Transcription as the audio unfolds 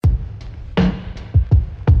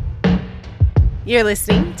You're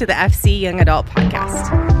listening to the FC Young Adult Podcast.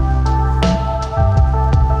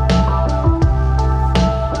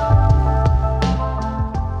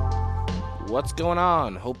 What's going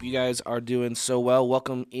on? Hope you guys are doing so well.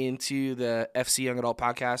 Welcome into the FC Young Adult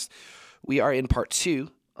Podcast. We are in part 2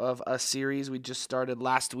 of a series we just started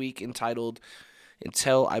last week entitled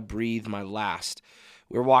Until I Breathe My Last.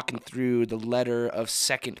 We're walking through the letter of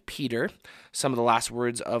 2 Peter, some of the last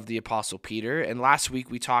words of the Apostle Peter. And last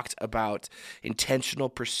week we talked about intentional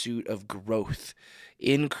pursuit of growth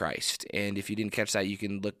in Christ. And if you didn't catch that, you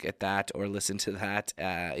can look at that or listen to that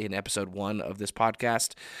in episode 1 of this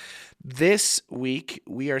podcast. This week,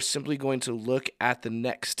 we are simply going to look at the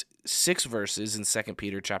next 6 verses in 2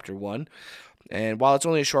 Peter chapter 1. And while it's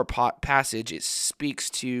only a short passage, it speaks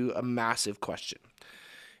to a massive question.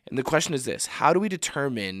 And the question is this: how do we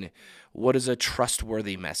determine what is a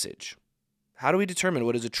trustworthy message? How do we determine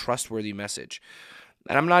what is a trustworthy message?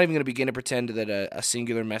 And I'm not even going to begin to pretend that a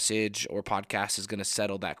singular message or podcast is going to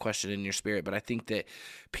settle that question in your spirit, but I think that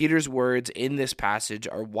Peter's words in this passage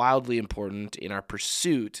are wildly important in our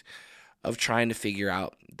pursuit of trying to figure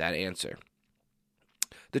out that answer.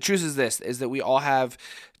 The truth is this, is that we all have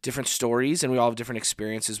different stories and we all have different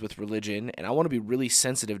experiences with religion, and I want to be really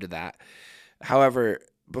sensitive to that. However,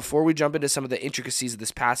 before we jump into some of the intricacies of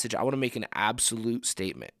this passage, I want to make an absolute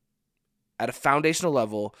statement. At a foundational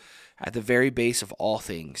level, at the very base of all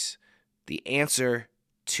things, the answer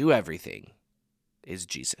to everything is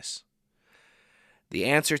Jesus. The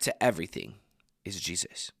answer to everything is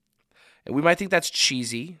Jesus. And we might think that's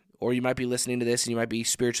cheesy, or you might be listening to this and you might be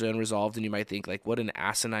spiritually unresolved and you might think, like, what an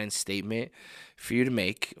asinine statement for you to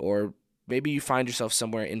make, or maybe you find yourself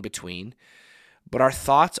somewhere in between. But our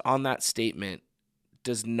thoughts on that statement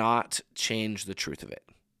does not change the truth of it.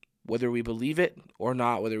 Whether we believe it or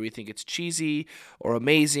not, whether we think it's cheesy or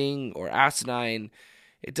amazing or asinine,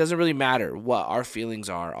 it doesn't really matter what our feelings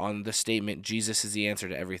are on the statement, Jesus is the answer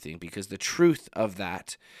to everything, because the truth of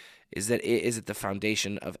that is that it is at the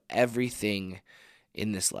foundation of everything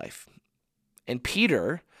in this life. And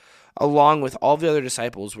Peter, along with all the other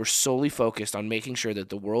disciples, were solely focused on making sure that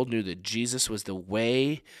the world knew that Jesus was the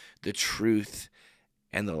way, the truth,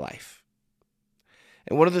 and the life.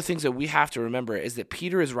 And one of the things that we have to remember is that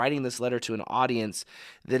Peter is writing this letter to an audience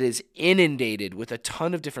that is inundated with a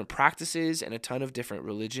ton of different practices and a ton of different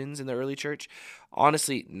religions in the early church.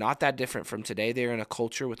 Honestly, not that different from today. They're in a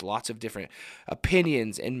culture with lots of different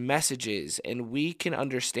opinions and messages, and we can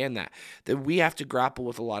understand that we have to grapple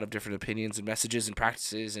with a lot of different opinions and messages and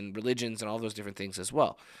practices and religions and all those different things as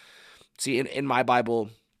well. See, in my Bible,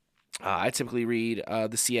 I typically read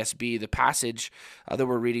the CSB, the passage that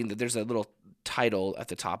we're reading, that there's a little title at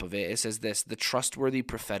the top of it. It says this: the trustworthy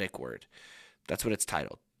prophetic word. That's what it's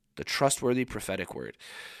titled, the trustworthy prophetic word.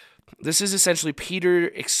 This is essentially Peter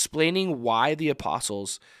explaining why the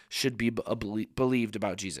apostles should be believed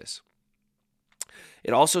about Jesus.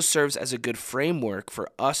 It also serves as a good framework for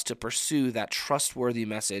us to pursue that trustworthy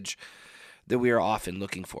message that we are often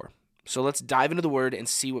looking for. So let's dive into the word and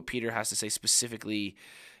see what Peter has to say specifically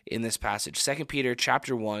in this passage. 2 Peter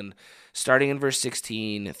chapter 1, starting in verse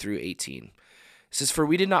 16 through 18. It says, "For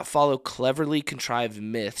we did not follow cleverly contrived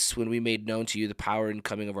myths when we made known to you the power and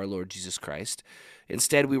coming of our Lord Jesus Christ.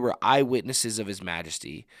 Instead, we were eyewitnesses of his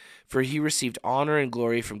majesty. For he received honor and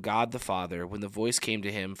glory from God the Father when the voice came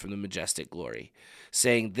to him from the majestic glory,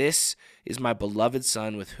 saying, 'This is my beloved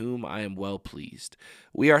Son with whom I am well pleased.'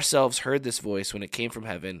 We ourselves heard this voice when it came from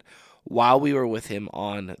heaven while we were with him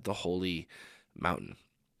on the holy mountain."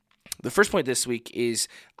 The first point this week is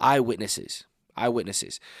eyewitnesses.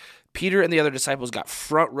 Eyewitnesses. Peter and the other disciples got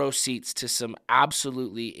front row seats to some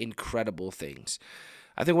absolutely incredible things.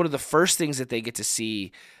 I think one of the first things that they get to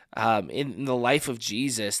see in the life of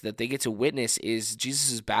Jesus, that they get to witness, is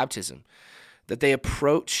Jesus' baptism. That they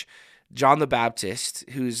approach John the Baptist,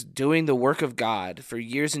 who's doing the work of God for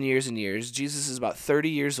years and years and years. Jesus is about 30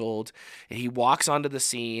 years old, and he walks onto the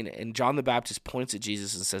scene, and John the Baptist points at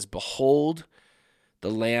Jesus and says, "Behold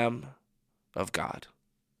the Lamb of God,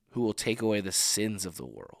 who will take away the sins of the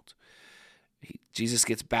world." Jesus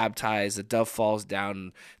gets baptized, the dove falls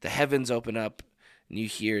down, the heavens open up, and you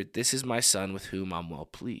hear, "This is my Son with whom I'm well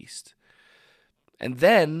pleased." And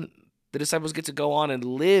then the disciples get to go on and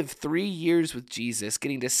live 3 years with Jesus,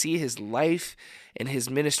 getting to see his life and his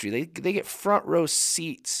ministry. They get front row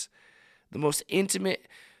seats, the most intimate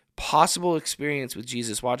possible experience with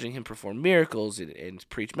Jesus, watching him perform miracles and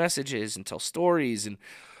preach messages and tell stories and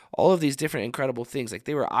all of these different incredible things. Like,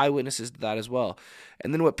 they were eyewitnesses to that as well.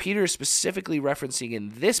 And then what Peter is specifically referencing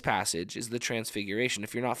in this passage is the transfiguration.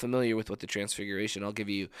 If you're not familiar with what the transfiguration, I'll give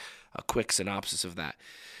you a quick synopsis of that.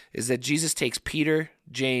 is that Jesus takes Peter,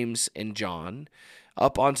 James, and John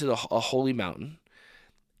up onto a holy mountain,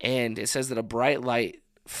 and it says that a bright light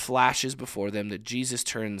flashes before them, that Jesus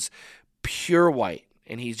turns pure white,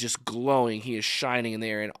 and he's just glowing. He is shining, and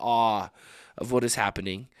they are in awe of what is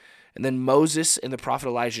happening. And then Moses and the prophet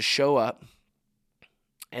Elijah show up,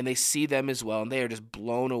 and they see them as well, and they are just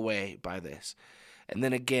blown away by this. And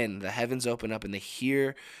then again, the heavens open up, and they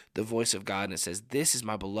hear the voice of God, and it says, "This is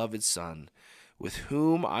my beloved Son, with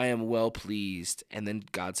whom I am well pleased." And then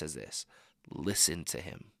God says this, "Listen to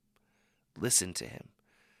him." Listen to him.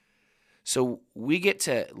 So we get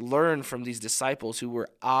to learn from these disciples who were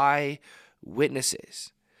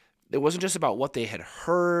eyewitnesses. It wasn't just about what they had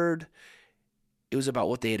heard. It was about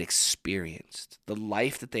what they had experienced, the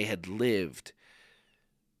life that they had lived,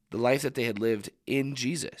 in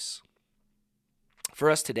Jesus. For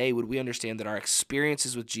us today, would we understand that our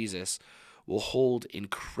experiences with Jesus will hold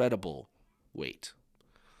incredible weight?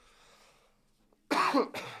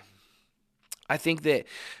 I think that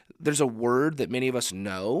there's a word that many of us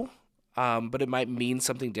know, but it might mean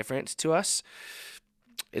something different to us.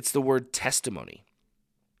 It's the word testimony.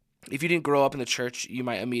 If you didn't grow up in the church, you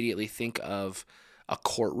might immediately think of a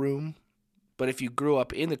courtroom. But if you grew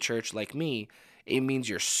up in the church like me, it means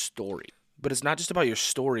your story. But it's not just about your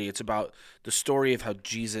story. It's about the story of how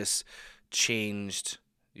Jesus changed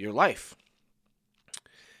your life.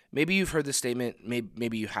 Maybe you've heard this statement.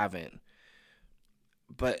 Maybe you haven't.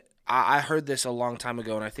 But I heard this a long time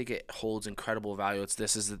ago, and I think it holds incredible value. It's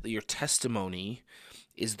this, is that your testimony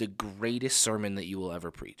is the greatest sermon that you will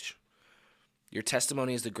ever preach. Your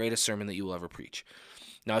testimony is the greatest sermon that you will ever preach.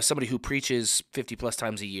 Now, as somebody who preaches 50 plus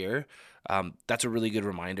times a year, that's a really good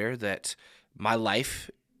reminder that my life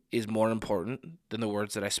is more important than the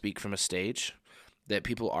words that I speak from a stage, that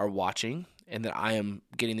people are watching, and that I am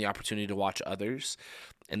getting the opportunity to watch others,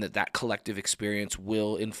 and that collective experience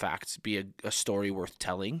will, in fact, be a story worth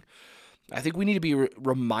telling. I think we need to be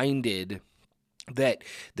reminded that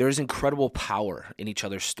there is incredible power in each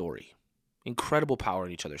other's story. Incredible power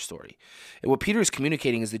in each other's story. And what Peter is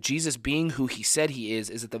communicating is that Jesus, being who he said he is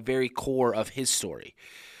at the very core of his story.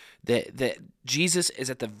 That Jesus is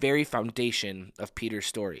at the very foundation of Peter's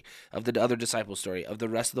story, of the other disciples' story, of the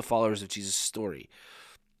rest of the followers of Jesus' story.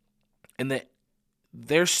 And that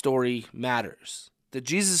their story matters. That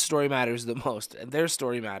Jesus' story matters the most, and their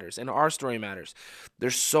story matters, and our story matters.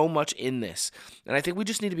 There's so much in this. And I think we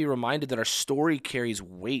just need to be reminded that our story carries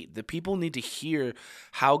weight, that people need to hear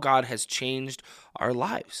how God has changed our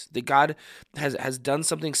lives, that God has done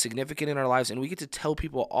something significant in our lives, and we get to tell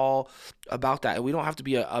people all about that. And we don't have to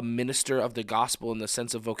be a minister of the gospel in the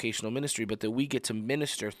sense of vocational ministry, but that we get to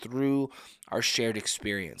minister through our shared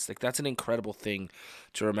experience. Like, that's an incredible thing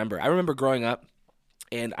to remember. I remember growing up,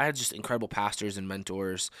 and I had just incredible pastors and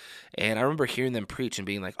mentors, and I remember hearing them preach and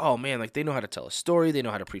being like, "Oh man, like they know how to tell a story, they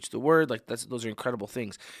know how to preach the word, like those are incredible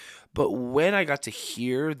things." But when I got to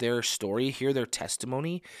hear their story, hear their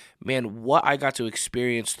testimony, man, what I got to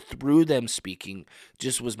experience through them speaking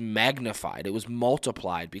just was magnified. It was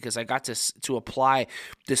multiplied because I got to apply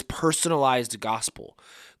this personalized gospel,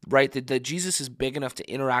 right? That Jesus is big enough to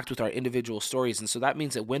interact with our individual stories. And so that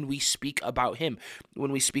means that when we speak about him,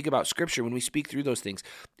 when we speak about scripture, when we speak through those things,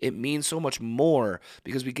 it means so much more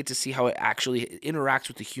because we get to see how it actually interacts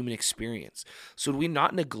with the human experience. So do we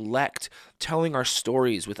not neglect telling our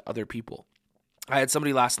stories with other people? I had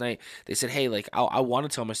somebody last night, they said, "Hey, like I want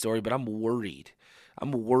to tell my story, but I'm worried.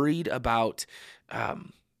 I'm worried about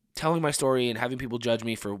telling my story and having people judge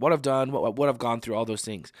me for what I've done, what I've gone through, all those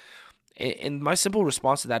things." And my simple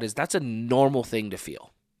response to that is that's a normal thing to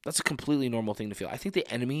feel. That's a completely normal thing to feel. I think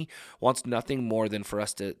the enemy wants nothing more than for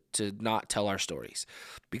us to not tell our stories,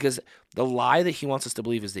 because the lie that he wants us to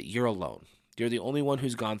believe is that you're alone. You're the only one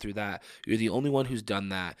who's gone through that. You're the only one who's done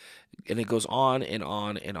that. And it goes on and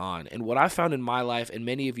on and on. And what I found in my life, and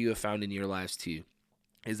many of you have found in your lives too,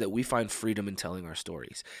 is that we find freedom in telling our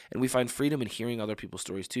stories. And we find freedom in hearing other people's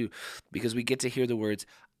stories too, because we get to hear the words,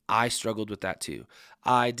 "I struggled with that too.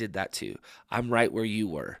 I did that too. I'm right where you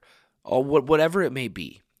were," or whatever it may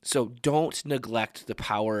be. So don't neglect the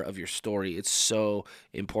power of your story. It's so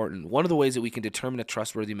important. One of the ways that we can determine a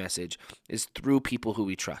trustworthy message is through people who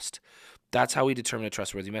we trust. That's how we determine a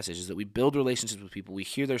trustworthy message, is that we build relationships with people. We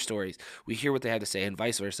hear their stories. We hear what they have to say, and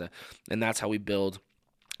vice versa. And that's how we build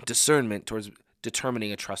discernment towards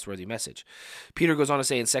determining a trustworthy message. Peter goes on to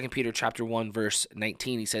say in 2 Peter chapter 1, verse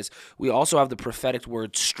 19, he says, "We also have the prophetic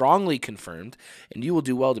word strongly confirmed, and you will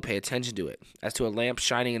do well to pay attention to it, as to a lamp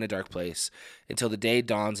shining in a dark place, until the day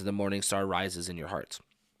dawns and the morning star rises in your hearts."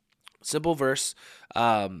 Simple verse.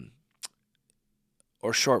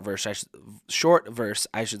 or short verse,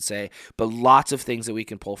 I should say, but lots of things that we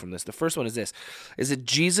can pull from this. The first one is this, is that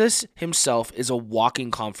Jesus himself is a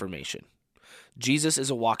walking confirmation. Jesus is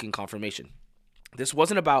a walking confirmation. This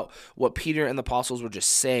wasn't about what Peter and the apostles were just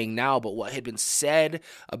saying now, but what had been said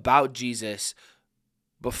about Jesus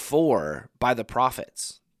before by the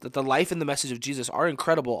prophets. That the life and the message of Jesus are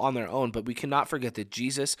incredible on their own, but we cannot forget that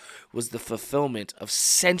Jesus was the fulfillment of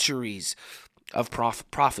centuries of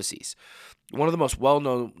prophecies. One of the most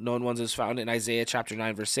well-known ones is found in Isaiah chapter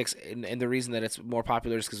 9, verse 6, and the reason that it's more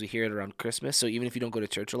popular is because we hear it around Christmas, so even if you don't go to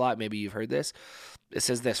church a lot, maybe you've heard this. It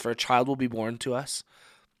says this, "For a child will be born to us,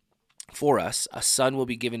 for us, a son will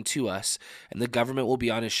be given to us, and the government will be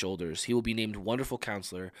on his shoulders. He will be named Wonderful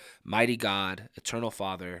Counselor, Mighty God, Eternal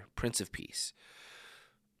Father, Prince of Peace."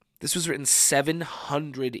 This was written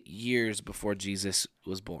 700 years before Jesus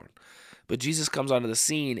was born. But Jesus comes onto the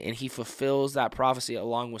scene, and he fulfills that prophecy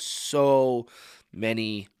along with so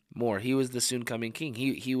many more. He was the soon-coming king.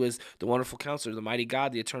 He was the Wonderful Counselor, the Mighty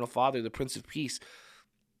God, the Eternal Father, the Prince of Peace.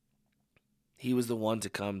 He was the one to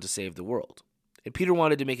come to save the world. And Peter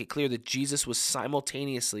wanted to make it clear that Jesus was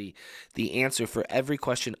simultaneously the answer for every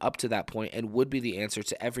question up to that point and would be the answer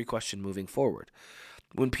to every question moving forward.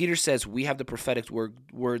 When Peter says we have the prophetic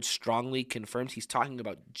word strongly confirmed, he's talking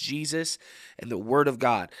about Jesus and the word of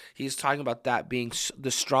God. He's talking about that being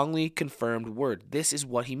the strongly confirmed word. This is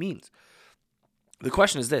what he means. The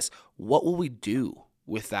question is this: what will we do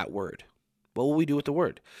with that word? What will we do with the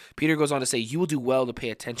word? Peter goes on to say, you will do well to pay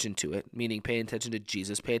attention to it, meaning pay attention to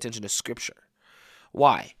Jesus, pay attention to Scripture.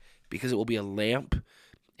 Why? Because it will be a lamp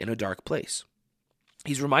in a dark place.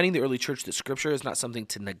 He's reminding the early church that Scripture is not something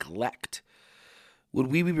to neglect. Would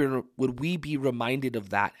we be reminded of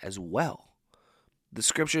that as well? The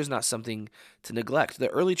Scripture is not something to neglect. The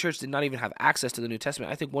early church did not even have access to the New Testament.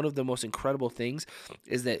 I think one of the most incredible things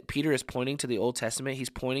is that Peter is pointing to the Old Testament. He's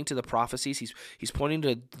pointing to the prophecies. He's pointing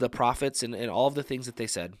to the prophets and all of the things that they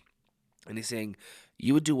said. And he's saying,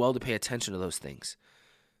 you would do well to pay attention to those things.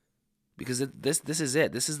 Because this is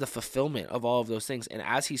it. This is the fulfillment of all of those things. And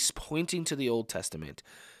as he's pointing to the Old Testament,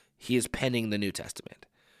 he is penning the New Testament.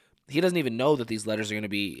 He doesn't even know that these letters are going to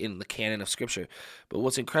be in the canon of Scripture. But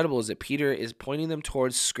what's incredible is that Peter is pointing them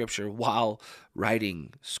towards Scripture while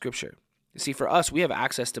writing Scripture. You see, for us, we have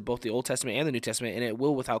access to both the Old Testament and the New Testament, and it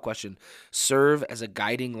will, without question, serve as a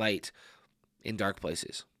guiding light in dark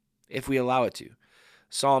places, if we allow it to.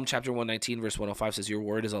 Psalm chapter 119, verse 105 says, your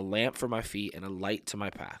word is a lamp for my feet and a light to my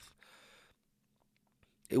path.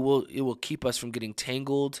 It will keep us from getting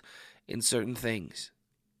tangled in certain things.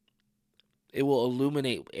 It will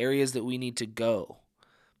illuminate areas that we need to go,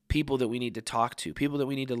 people that we need to talk to, people that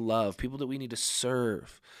we need to love, people that we need to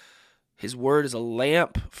serve. His word is a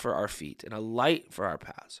lamp for our feet and a light for our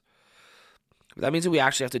paths. That means that we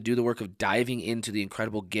actually have to do the work of diving into the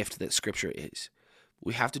incredible gift that Scripture is.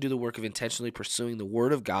 We have to do the work of intentionally pursuing the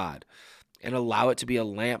Word of God and allow it to be a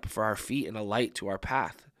lamp for our feet and a light to our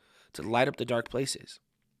path, to light up the dark places.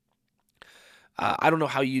 I don't know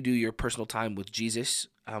how you do your personal time with Jesus.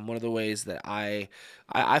 One of the ways that I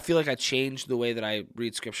feel like I changed the way that I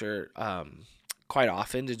read Scripture quite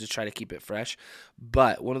often to just try to keep it fresh.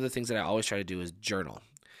 But one of the things that I always try to do is journal.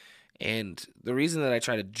 And the reason that I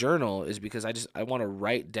try to journal is because I want to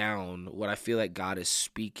write down what I feel like God is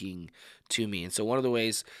speaking to me. And so one of the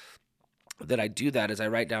ways that I do that is I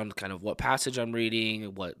write down kind of what passage I'm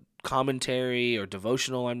reading, what commentary or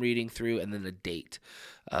devotional I'm reading through, and then the date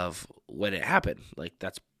of when it happened. Like,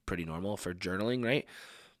 that's pretty normal for journaling, right?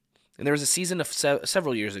 And there was a season of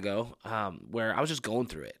several years ago where I was just going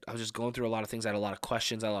through it. I was just going through a lot of things. I had a lot of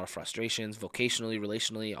questions. I had a lot of frustrations, vocationally,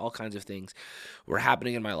 relationally, all kinds of things were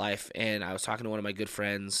happening in my life. And I was talking to one of my good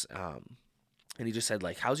friends, and he just said,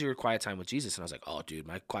 like, how's your quiet time with Jesus? And I was like, oh, dude,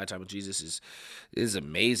 my quiet time with Jesus is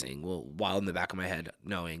amazing. Well, while in the back of my head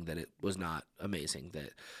knowing that it was not amazing,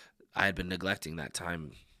 that I had been neglecting that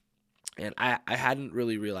time. And I hadn't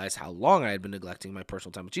really realized how long I had been neglecting my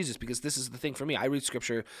personal time with Jesus, because this is the thing for me. I read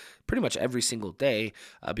Scripture pretty much every single day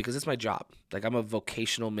because it's my job. Like, I'm a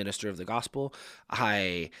vocational minister of the gospel.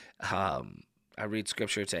 I read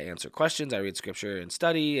Scripture to answer questions. I read Scripture and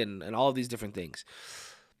study and all of these different things.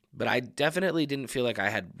 But I definitely didn't feel like I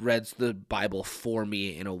had read the Bible for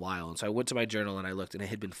me in a while. And so I went to my journal and I looked, and it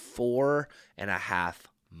had been 4.5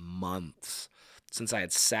 months since I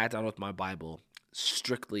had sat down with my Bible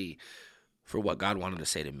strictly for what God wanted to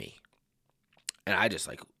say to me. And I just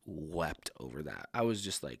wept over that. I was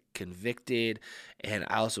just convicted. And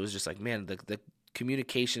I also was just man, the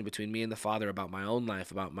communication between me and the Father about my own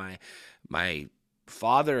life, about my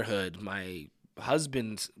fatherhood, my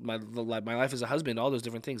husband, my life as a husband, all those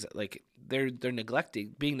different things. Like they're being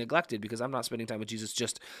neglected because I'm not spending time with Jesus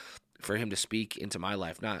just for him to speak into my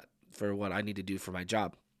life, not for what I need to do for my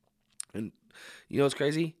job. And you know what's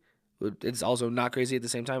crazy? It's also not crazy at the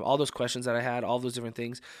same time. All those questions that I had, all those different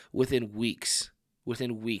things, within weeks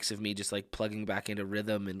of me just like plugging back into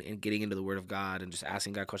rhythm and getting into the Word of God and just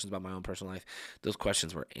asking God questions about my own personal life, those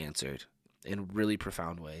questions were answered in really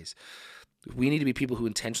profound ways. We need to be people who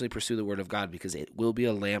intentionally pursue the Word of God because it will be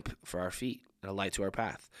a lamp for our feet and a light to our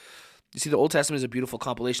path. You see, the Old Testament is a beautiful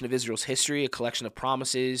compilation of Israel's history, a collection of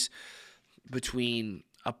promises between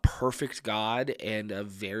a perfect God and a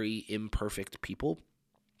very imperfect people.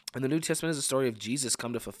 And the New Testament is a story of Jesus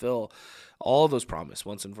come to fulfill all those promises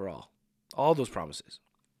once and for all. All those promises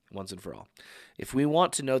once and for all. If we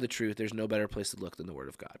want to know the truth, there's no better place to look than the Word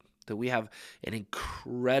of God. That we have an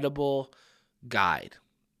incredible guide.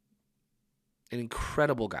 An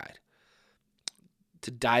incredible guide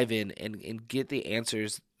to dive in and get the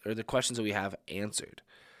answers or the questions that we have answered.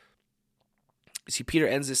 You see, Peter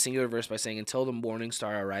ends this singular verse by saying, until the morning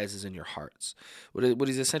star arises in your hearts. What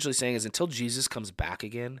he's essentially saying is until Jesus comes back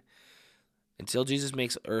again, until Jesus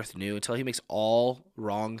makes earth new, until he makes all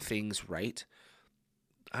wrong things right,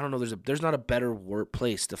 I don't know, there's not a better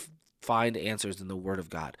place to find answers than the Word of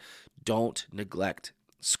God. Don't neglect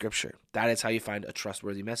Scripture. That is how you find a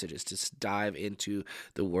trustworthy message, is to dive into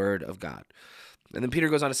the Word of God. And then Peter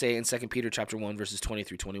goes on to say in 2 Peter chapter 1, verses 20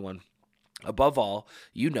 through 21, above all,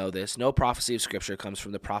 you know this, no prophecy of Scripture comes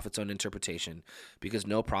from the prophet's own interpretation, because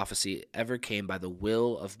no prophecy ever came by the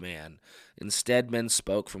will of man. Instead, men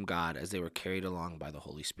spoke from God as they were carried along by the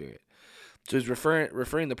Holy Spirit. So he's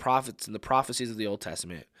referring the prophets and the prophecies of the Old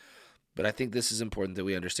Testament. But I think this is important that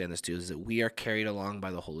we understand this too, is that we are carried along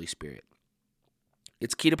by the Holy Spirit.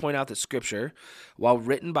 It's key to point out that Scripture, while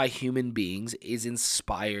written by human beings, is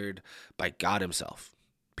inspired by God himself.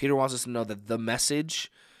 Peter wants us to know that the message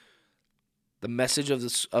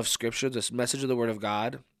of Scripture, this message of the Word of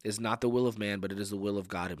God, is not the will of man, but it is the will of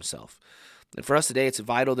God himself. And for us today, it's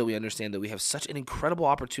vital that we understand that we have such an incredible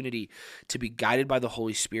opportunity to be guided by the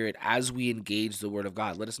Holy Spirit as we engage the Word of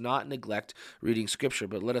God. Let us not neglect reading Scripture,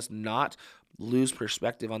 but let us not lose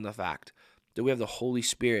perspective on the fact that we have the Holy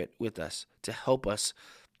Spirit with us to help us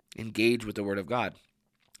engage with the Word of God.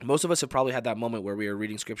 Most of us have probably had that moment where we are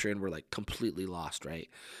reading Scripture and we're like completely lost, right?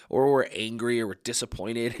 Or we're angry or we're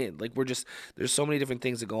disappointed. And like there's so many different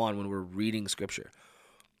things that go on when we're reading Scripture.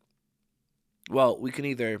 Well, we can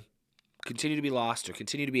either continue to be lost or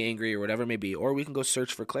continue to be angry or whatever it may be, or we can go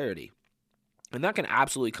search for clarity. And that can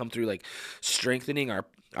absolutely come through like strengthening our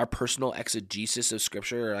personal exegesis of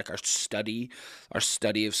Scripture, or like our study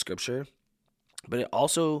of Scripture. But it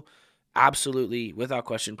also absolutely, without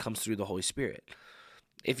question, comes through the Holy Spirit.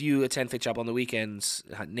 If you attend Faith Chapel on the weekends,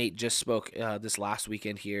 Nate just spoke this last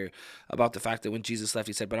weekend here about the fact that when Jesus left,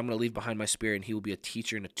 he said, but I'm going to leave behind my Spirit and he will be a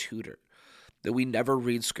teacher and a tutor. That we never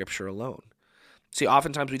read Scripture alone. See,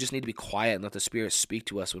 oftentimes we just need to be quiet and let the Spirit speak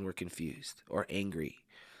to us when we're confused or angry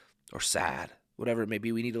or sad, whatever it may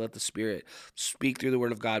be. We need to let the Spirit speak through the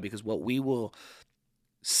Word of God, because what we will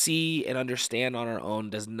see and understand on our own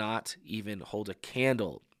does not even hold a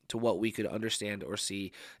candle to what we could understand or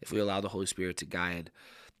see if we allow the Holy Spirit to guide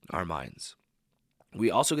our minds.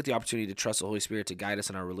 We also get the opportunity to trust the Holy Spirit to guide us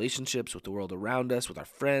in our relationships with the world around us, with our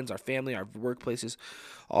friends, our family, our workplaces,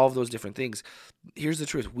 all of those different things. Here's the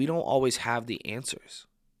truth. We don't always have the answers.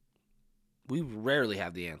 We rarely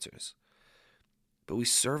have the answers. But we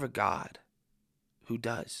serve a God who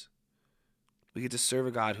does. We get to serve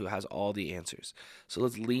a God who has all the answers. So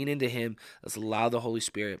let's lean into him. Let's allow the Holy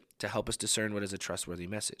Spirit to help us discern what is a trustworthy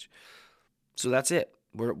message. So that's it.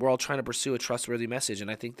 We're all trying to pursue a trustworthy message,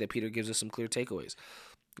 and I think that Peter gives us some clear takeaways.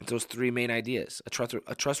 It's those three main ideas. A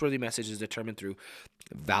trustworthy message is determined through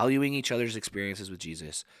valuing each other's experiences with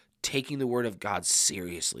Jesus, taking the Word of God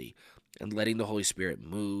seriously, and letting the Holy Spirit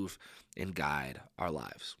move and guide our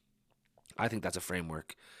lives. I think that's a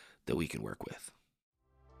framework that we can work with.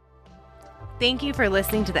 Thank you for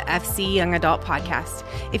listening to the FC Young Adult Podcast.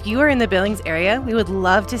 If you are in the Billings area, we would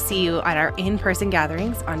love to see you at our in-person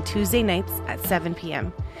gatherings on Tuesday nights at 7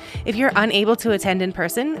 p.m. If you're unable to attend in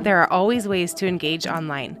person, there are always ways to engage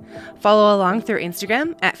online. Follow along through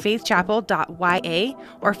Instagram at faithchapel.ya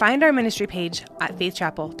or find our ministry page at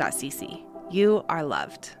faithchapel.cc. You are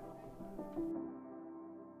loved.